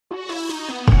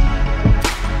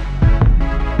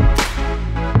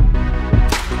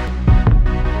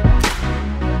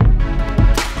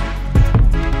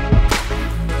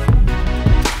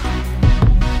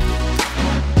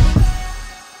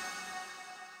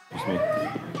It's me.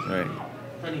 All right.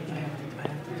 Honey, I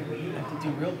have to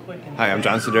do real quick. Hi, I'm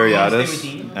Jon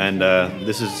Sideriadis, and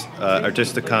this is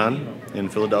Artistacon in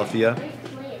Philadelphia.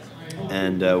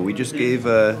 And we just gave,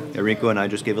 Enrico and I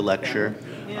just gave a lecture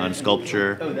on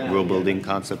sculpture, world building,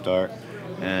 concept art.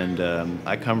 And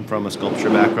I come from a sculpture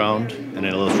background and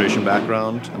an illustration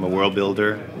background. I'm a world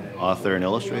builder, author, and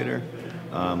illustrator.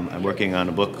 I'm working on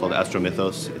a book called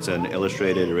Astromythos. It's an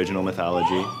illustrated original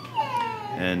mythology.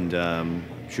 And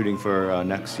shooting for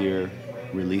next year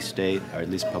release date, or at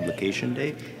least publication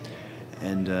date.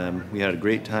 And we had a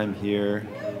great time here.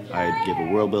 I gave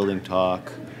a world building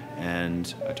talk,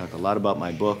 and I talked a lot about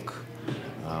my book.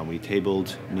 We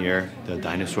tabled near the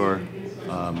dinosaur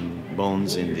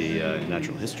bones in the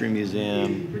Natural History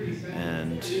Museum,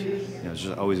 and it's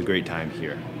just always a great time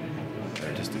here at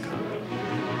Artistacon.